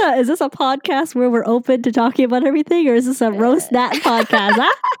 is this a podcast where we're open to talking about everything, or is this a roast Nat podcast?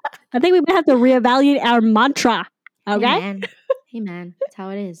 Huh? I think we might have to reevaluate our mantra. Okay, hey man, that's how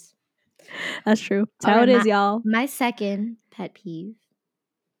it is. That's true. That's how it is, y'all. My second pet peeve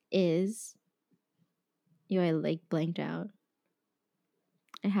is, I like blanked out.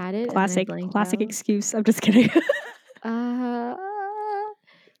 I had it. Classic excuse. I'm just kidding.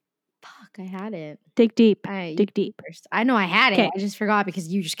 I had it. Dig deep. Dig deep. First. I know I had it. I just forgot because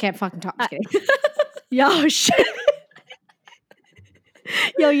you just can't fucking talk. Just kidding. Yo, shit.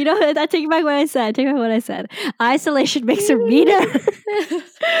 Yo, I take back what I said. Isolation makes her meaner.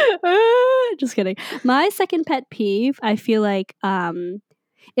 Just kidding. My second pet peeve, I feel like,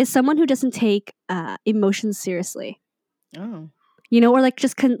 is someone who doesn't take emotions seriously. Oh. Or like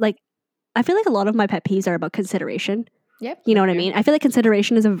just I feel like a lot of my pet peeves are about consideration. Yep. You know what I mean? I feel like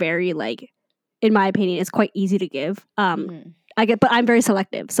consideration is a very like, in my opinion, it's quite easy to give. But I'm very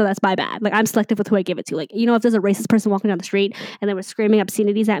selective, so that's my bad. Like I'm selective with who I give it to. Like, if there's a racist person walking down the street and they were screaming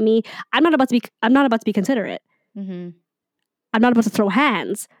obscenities at me, I'm not about to be considerate. Mm-hmm. I'm not about to throw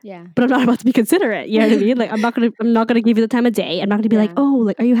hands. Yeah. But I'm not about to be considerate. You know what I mean? Like I'm not gonna give you the time of day. I'm not gonna be like, oh,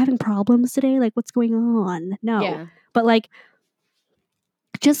 like, are you having problems today? Like, what's going on? No. Yeah. But like,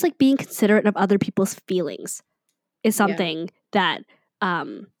 just like being considerate of other people's feelings is something that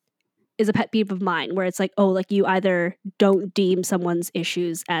is a pet peeve of mine, where it's like, oh, like you either don't deem someone's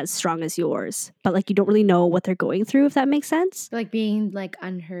issues as strong as yours, but like you don't really know what they're going through, if that makes sense. Like being like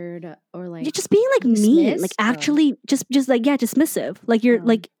unheard, or like you're just being like mean, like actually just like dismissive. Like you're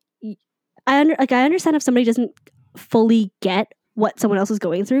like, I understand if somebody doesn't fully get what someone else is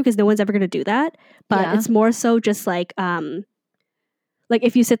going through, because no one's ever going to do that. But it's more so just like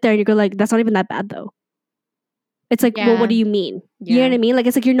if you sit there and you go like, that's not even that bad though. It's like, well, what do you mean? You know what I mean? Like,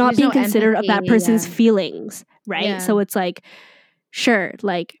 it's like you're not being considerate of that person's feelings, right? So it's like, sure,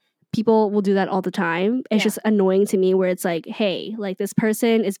 like people will do that all the time. It's just annoying to me where it's like, hey, like this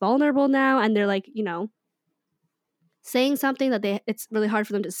person is vulnerable now and they're like, you know, saying something that it's really hard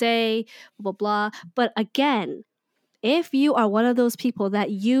for them to say, blah, blah, blah. But again, if you are one of those people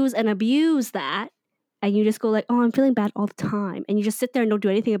that use and abuse that and you just go like, oh, I'm feeling bad all the time, and you just sit there and don't do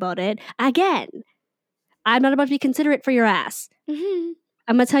anything about it, again, I'm not about to be considerate for your ass. I'm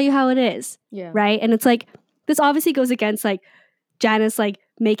going to tell you how it is. Yeah. Right? And it's like, this obviously goes against like Janice like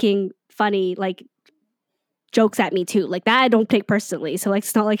making funny like jokes at me too. Like that I don't take personally. So like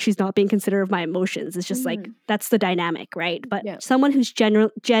it's not like she's not being considerate of my emotions. It's just like that's the dynamic, right? But someone who's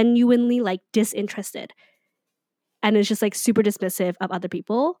genuinely like disinterested and is just like super dismissive of other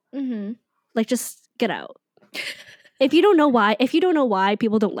people, like just get out. If you don't know why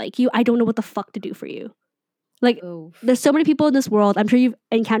people don't like you, I don't know what the fuck to do for you. Like, there's so many people in this world. I'm sure you've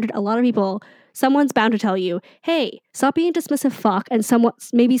encountered a lot of people. Someone's bound to tell you, hey, stop being a dismissive fuck, and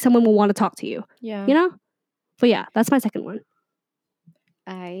maybe someone will want to talk to you. Yeah. You know? But yeah, that's my second one.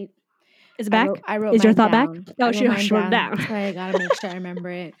 Is it back? I wrote Is your thought down. Back? Oh, she wrote down. That's why I gotta make sure I remember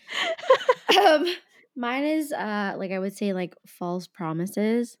it. Mine is, like I would say, like false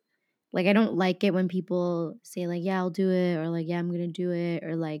promises. Like, I don't like it when people say, like, yeah, I'll do it, or like, yeah, I'm gonna do it,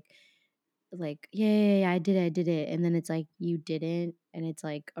 or like, yeah, I did it, and then it's like you didn't, and it's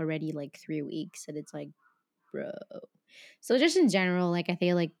like already like 3 weeks, and it's like, bro. So just in general, like I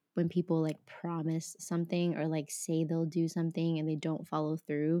feel like when people like promise something or like say they'll do something and they don't follow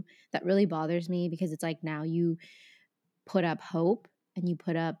through, that really bothers me, because it's like now you put up hope and you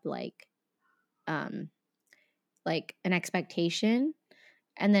put up like an expectation,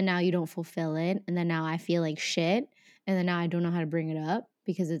 and then now you don't fulfill it, and then now I feel like shit, and then now I don't know how to bring it up,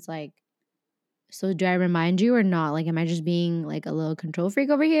 because it's like, so do I remind you or not? Like, am I just being like a little control freak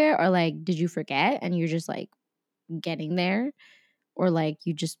over here? Or like, did you forget and you're just like getting there? Or like,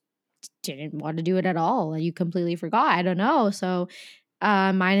 you just didn't want to do it at all. Like, you completely forgot. I don't know. So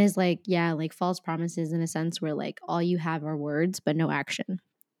mine is like, yeah, like false promises, in a sense where like all you have are words, but no action.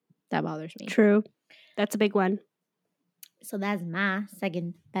 That bothers me. True. That's a big one. So that's my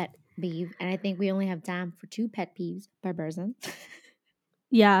second pet peeve. And I think we only have time for 2 pet peeves per person.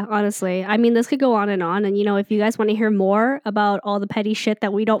 Yeah, honestly. I mean, this could go on. And, you know, if you guys want to hear more about all the petty shit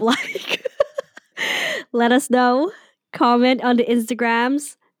that we don't like, let us know. Comment on the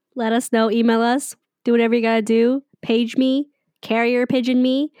Instagrams. Let us know. Email us. Do whatever you got to do. Page me. Carrier pigeon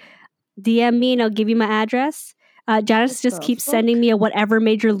me. DM me and I'll give you my address. Janice just keeps sending me a whatever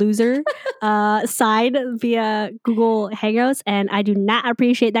major loser side via Google Hangouts. And I do not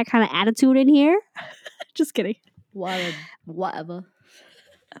appreciate that kind of attitude in here. Just kidding. Whatever.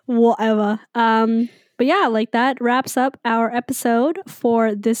 But yeah, like that wraps up our episode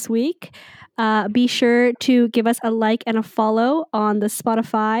for this week. Be sure to give us a like and a follow on the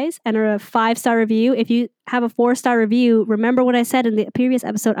Spotify's and a 5-star review. If you have a 4-star review, remember what I said in the previous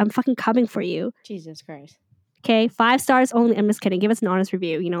episode. I'm fucking coming for you. Jesus Christ. Okay, 5 stars only. I'm just kidding. Give us an honest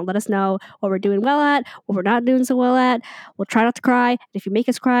review. You know, let us know what we're doing well at, what we're not doing so well at. We'll try not to cry. If you make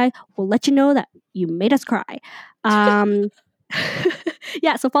us cry, we'll let you know that you made us cry.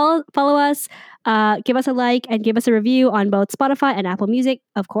 Yeah, so follow us, give us a like, and give us a review on both Spotify and Apple Music,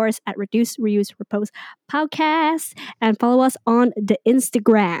 of course, at Reduce, Reuse, Repose Podcast, and follow us on the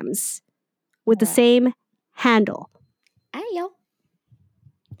Instagrams with the same handle. Ayo.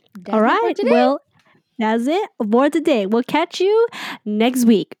 All right, well, that's it for today. We'll catch you next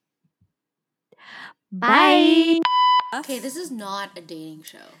week. Bye. Okay, this is not a dating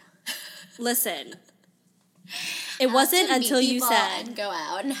show. Listen. It wasn't until you said and go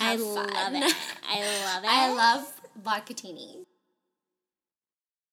out and have fun. I love it. I love it. I love vodka-tini.